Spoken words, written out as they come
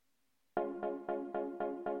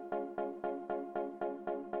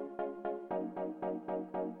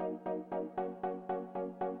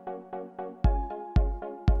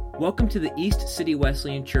Welcome to the East City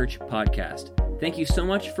Wesleyan Church podcast. Thank you so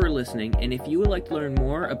much for listening, and if you would like to learn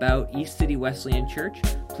more about East City Wesleyan Church,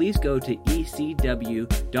 please go to ecw.org.nz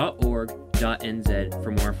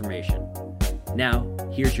for more information. Now,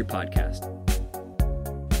 here's your podcast.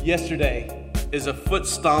 Yesterday is a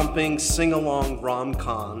foot-stomping, sing-along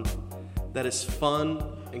rom-com that is fun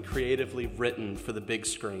and creatively written for the big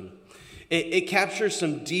screen. It captures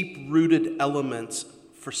some deep-rooted elements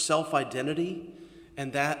for self-identity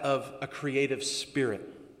and that of a creative spirit.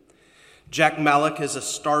 Jack Malek is a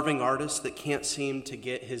starving artist that can't seem to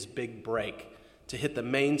get his big break, to hit the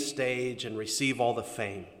main stage and receive all the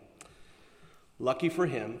fame. Lucky for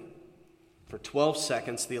him, for 12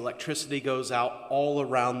 seconds, the electricity goes out all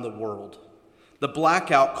around the world. The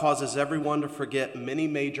blackout causes everyone to forget many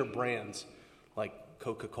major brands like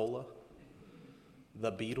Coca-Cola,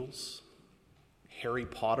 the Beatles, Harry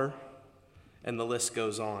Potter, and the list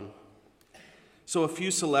goes on. So a few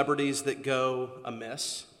celebrities that go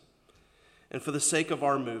amiss. And for the sake of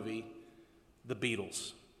our movie, the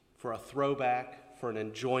Beatles, for a throwback, for an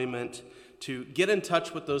enjoyment, to get in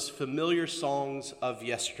touch with those familiar songs of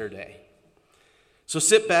yesterday. So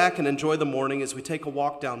sit back and enjoy the morning as we take a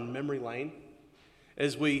walk down memory lane,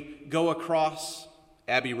 as we go across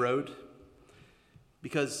Abbey Road,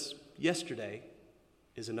 because yesterday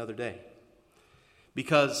is another day.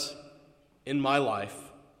 Because in my life,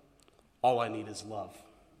 all I need is love.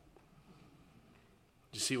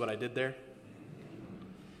 Did you see what I did there?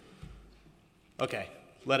 Okay,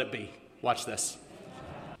 let it be. Watch this.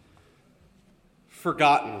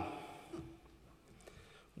 Forgotten.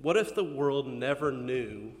 What if the world never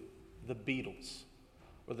knew the Beatles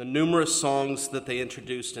or the numerous songs that they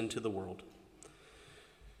introduced into the world?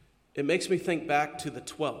 It makes me think back to the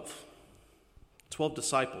 12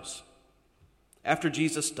 disciples. After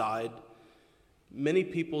Jesus died, many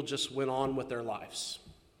people just went on with their lives.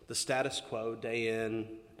 The status quo, day in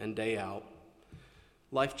and day out.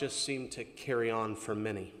 Life just seemed to carry on for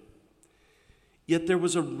many. Yet there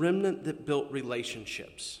was a remnant that built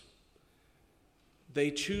relationships.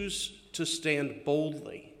 They choose to stand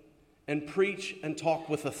boldly and preach and talk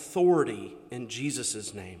with authority in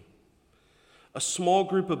Jesus' name. A small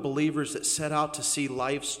group of believers that set out to see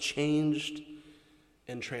lives changed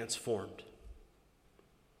and transformed.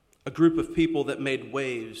 A group of people that made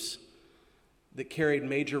waves that carried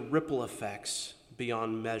major ripple effects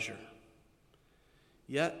beyond measure.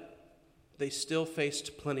 Yet, they still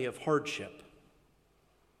faced plenty of hardship,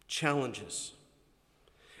 challenges,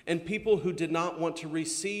 and people who did not want to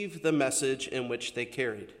receive the message in which they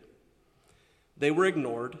carried. They were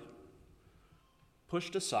ignored,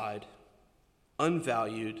 pushed aside,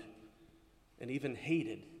 unvalued, and even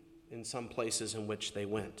hated in some places in which they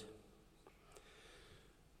went.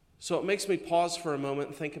 So it makes me pause for a moment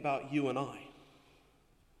and think about you and I.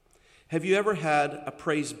 Have you ever had a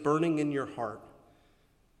praise burning in your heart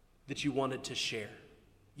that you wanted to share?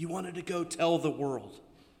 You wanted to go tell the world,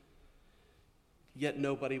 yet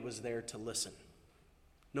nobody was there to listen.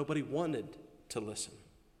 Nobody wanted to listen.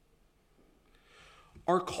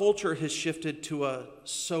 Our culture has shifted to a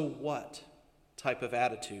so what type of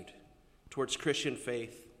attitude towards Christian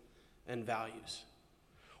faith and values.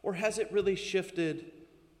 Or has it really shifted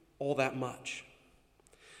all that much?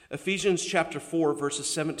 Ephesians chapter 4, verses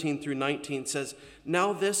 17 through 19 says,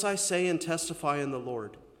 "Now this I say and testify in the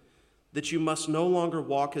Lord, that you must no longer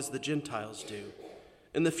walk as the Gentiles do,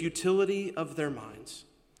 in the futility of their minds.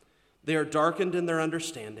 They are darkened in their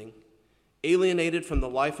understanding, alienated from the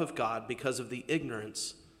life of God because of the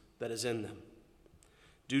ignorance that is in them,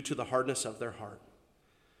 due to the hardness of their heart.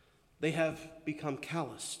 They have become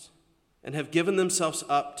calloused and have given themselves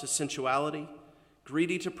up to sensuality,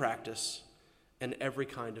 greedy to practice, and every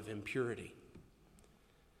kind of impurity."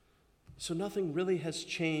 So nothing really has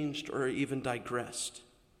changed or even digressed.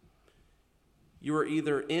 You are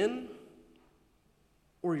either in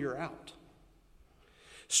or you're out.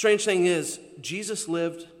 Strange thing is, Jesus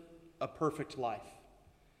lived a perfect life.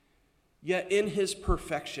 Yet in his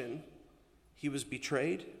perfection, he was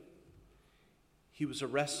betrayed, he was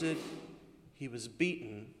arrested, he was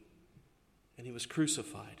beaten, and he was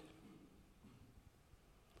crucified.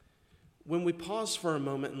 When we pause for a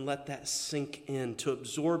moment and let that sink in to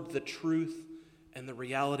absorb the truth and the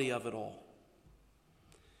reality of it all,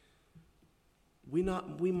 we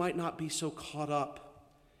might not be so caught up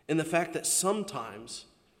in the fact that sometimes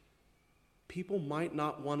people might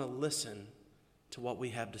not want to listen to what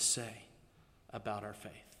we have to say about our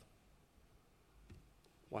faith.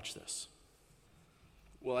 Watch this.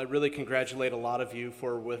 Well, I really congratulate a lot of you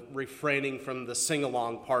for refraining from the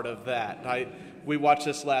sing-along part of that. We watched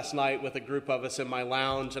this last night with a group of us in my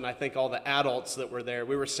lounge, and I think all the adults that were there,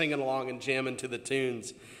 we were singing along and jamming to the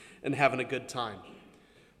tunes and having a good time.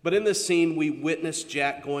 But in this scene, we witnessed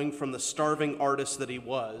Jack going from the starving artist that he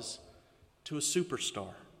was to a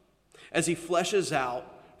superstar as he fleshes out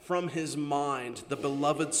from his mind the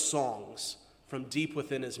beloved songs from deep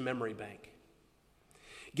within his memory bank.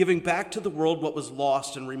 Giving back to the world what was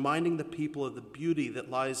lost and reminding the people of the beauty that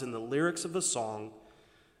lies in the lyrics of a song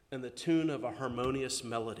and the tune of a harmonious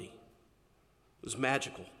melody. It was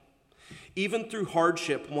magical. Even through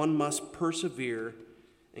hardship, one must persevere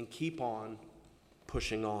and keep on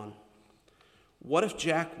pushing on. What if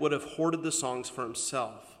Jack would have hoarded the songs for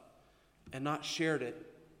himself and not shared it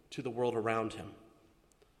to the world around him?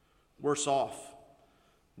 Worse off,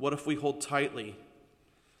 what if we hold tightly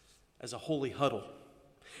as a holy huddle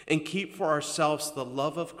and keep for ourselves the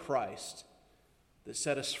love of Christ that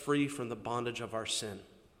set us free from the bondage of our sin?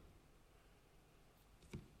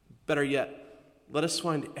 Better yet, let us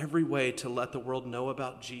find every way to let the world know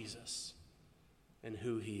about Jesus and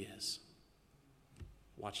who he is.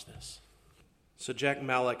 Watch this. So Jack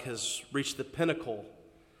Malik has reached the pinnacle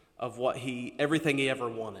of everything he ever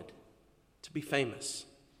wanted: to be famous,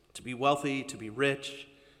 to be wealthy, to be rich,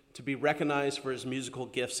 to be recognized for his musical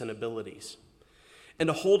gifts and abilities. And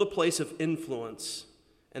to hold a place of influence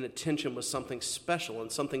and attention was something special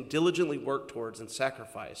and something diligently worked towards and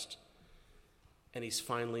sacrificed. And he's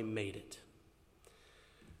finally made it.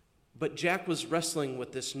 But Jack was wrestling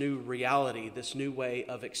with this new reality, this new way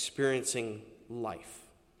of experiencing life.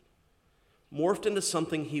 Morphed into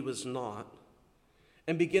something he was not,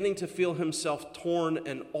 and beginning to feel himself torn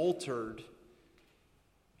and altered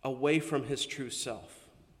away from his true self.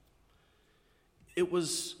 It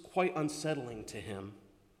was quite unsettling to him,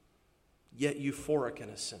 yet euphoric in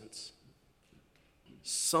a sense.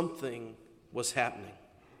 Something was happening.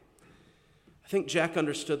 I think Jack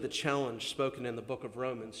understood the challenge spoken in the book of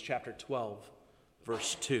Romans, chapter 12,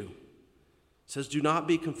 verse 2. It says, "Do not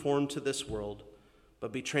be conformed to this world,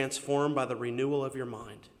 but be transformed by the renewal of your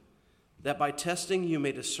mind, that by testing you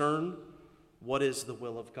may discern what is the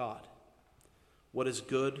will of God, what is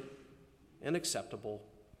good and acceptable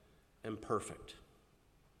and perfect."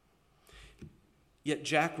 Yet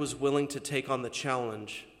Jack was willing to take on the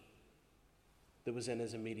challenge that was in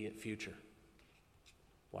his immediate future.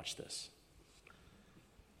 Watch this.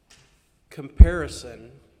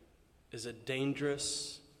 Comparison is a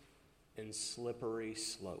dangerous and slippery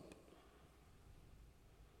slope.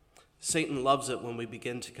 Satan loves it when we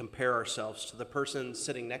begin to compare ourselves to the person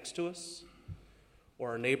sitting next to us,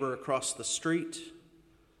 or our neighbor across the street,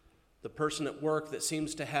 the person at work that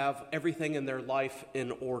seems to have everything in their life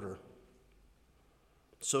in order.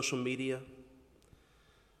 Social media.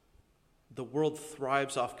 The world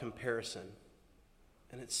thrives off comparison,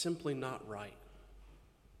 and it's simply not right.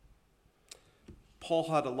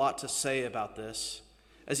 Paul had a lot to say about this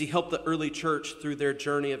as he helped the early church through their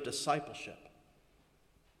journey of discipleship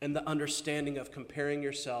and the understanding of comparing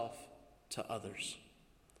yourself to others.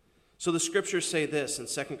 So the scriptures say this in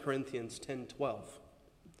 2 Corinthians 10:12.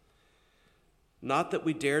 "Not that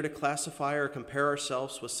we dare to classify or compare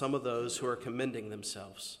ourselves with some of those who are commending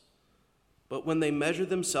themselves, but when they measure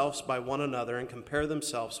themselves by one another and compare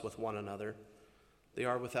themselves with one another, they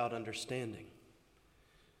are without understanding."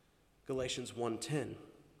 Galatians 1:10.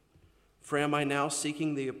 "For am I now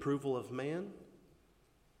seeking the approval of man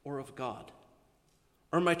or of God?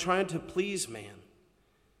 Or am I trying to please man?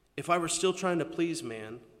 If I were still trying to please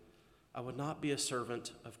man, I would not be a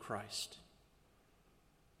servant of Christ."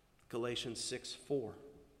 Galatians 6:4.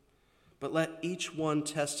 "But let each one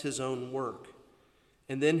test his own work,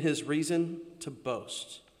 and then his reason to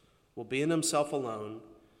boast will be in himself alone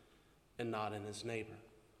and not in his neighbor."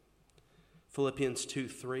 Philippians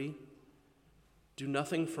 2:3. "Do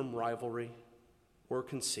nothing from rivalry or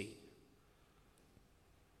conceit,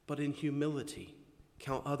 but in humility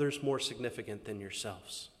count others more significant than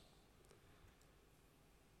yourselves."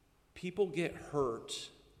 People get hurt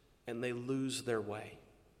and they lose their way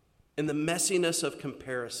in the messiness of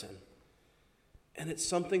comparison. And it's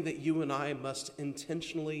something that you and I must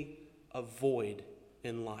intentionally avoid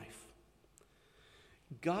in life.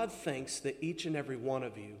 God thinks that each and every one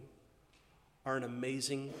of you are an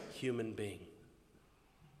amazing human being.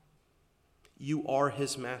 You are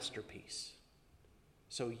his masterpiece.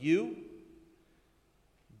 So you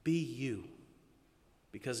be you,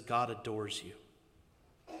 because God adores you.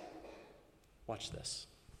 Watch this.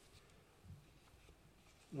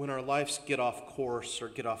 When our lives get off course or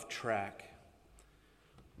get off track,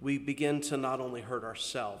 we begin to not only hurt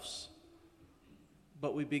ourselves,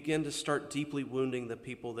 but we begin to start deeply wounding the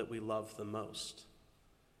people that we love the most.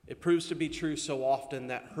 It proves to be true so often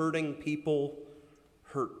that hurting people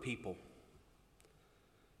hurt people.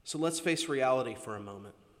 So let's face reality for a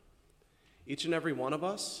moment. Each and every one of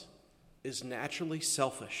us is naturally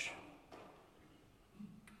selfish.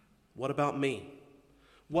 What about me?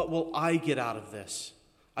 What will I get out of this?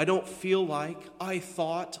 I don't feel like, I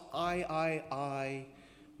thought, I,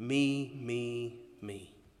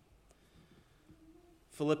 me.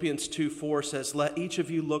 Philippians 2:4 says, "Let each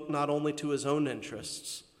of you look not only to his own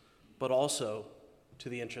interests, but also to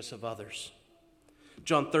the interests of others."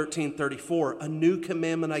 John 13:34, "A new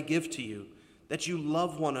commandment I give to you, that you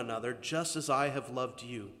love one another just as I have loved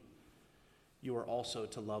you. You are also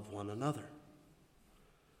to love one another."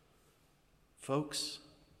 Folks,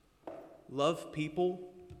 love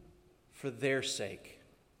people for their sake,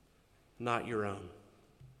 not your own.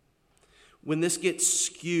 When this gets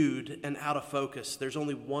skewed and out of focus, there's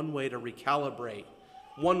only one way to recalibrate,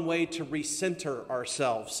 one way to recenter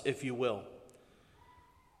ourselves, if you will.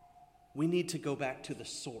 We need to go back to the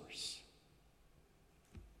source.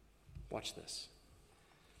 Watch this.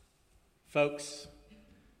 Folks,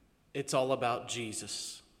 it's all about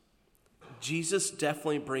Jesus. Jesus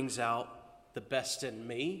definitely brings out the best in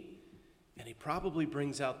me, and he probably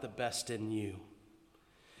brings out the best in you.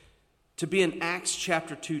 To be an Acts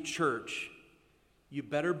chapter 2 church, you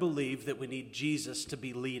better believe that we need Jesus to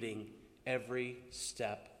be leading every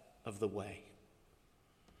step of the way.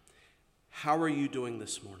 How are you doing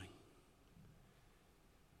this morning?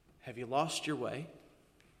 Have you lost your way?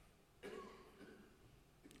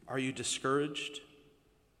 Are you discouraged?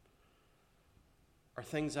 Are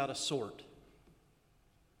things out of sort?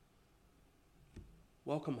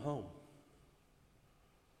 Welcome home.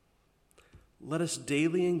 Let us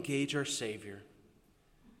daily engage our Savior,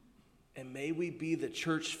 and may we be the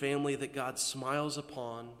church family that God smiles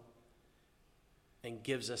upon and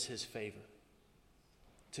gives us his favor.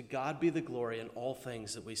 To God be the glory in all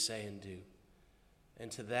things that we say and do.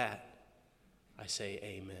 And to that, I say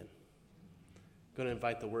amen. I'm going to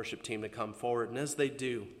invite the worship team to come forward, and as they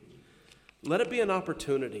do, let it be an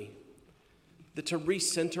opportunity that to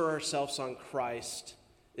recenter ourselves on Christ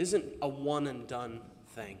isn't a one and done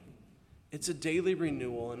thing. It's a daily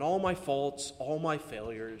renewal, and all my faults, all my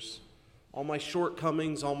failures, all my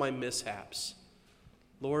shortcomings, all my mishaps,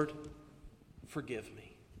 Lord, forgive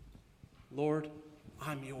me. Lord,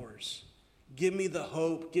 I'm yours. Give me the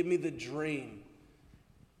hope, give me the dream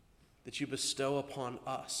that you bestow upon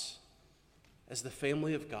us as the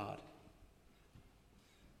family of God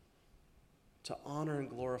to honor and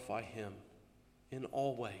glorify him in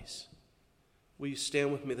all ways. Will you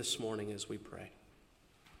stand with me this morning as we pray?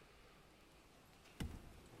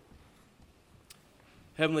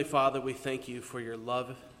 Heavenly Father, we thank you for your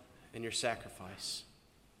love and your sacrifice.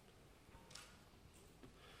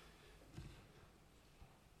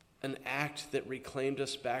 An act that reclaimed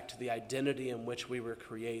us back to the identity in which we were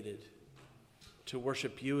created, to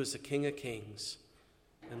worship you as the King of Kings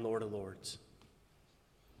and Lord of Lords.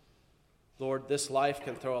 Lord, this life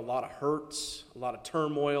can throw a lot of hurts, a lot of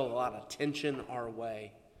turmoil, a lot of tension our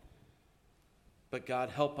way. But God,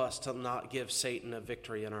 help us to not give Satan a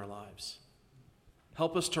victory in our lives.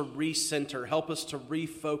 Help us to recenter. Help us to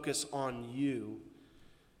refocus on you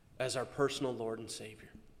as our personal Lord and Savior.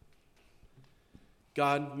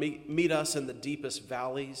 God, meet us in the deepest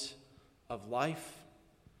valleys of life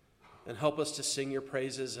and help us to sing your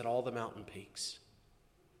praises at all the mountain peaks.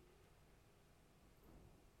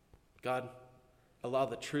 God, allow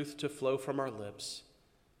the truth to flow from our lips,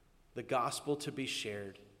 the gospel to be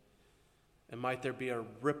shared, and might there be a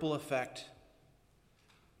ripple effect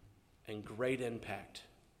and great impact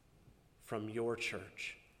from your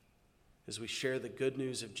church as we share the good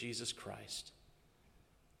news of Jesus Christ.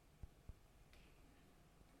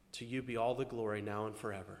 To you be all the glory now and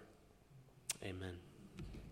forever. Amen.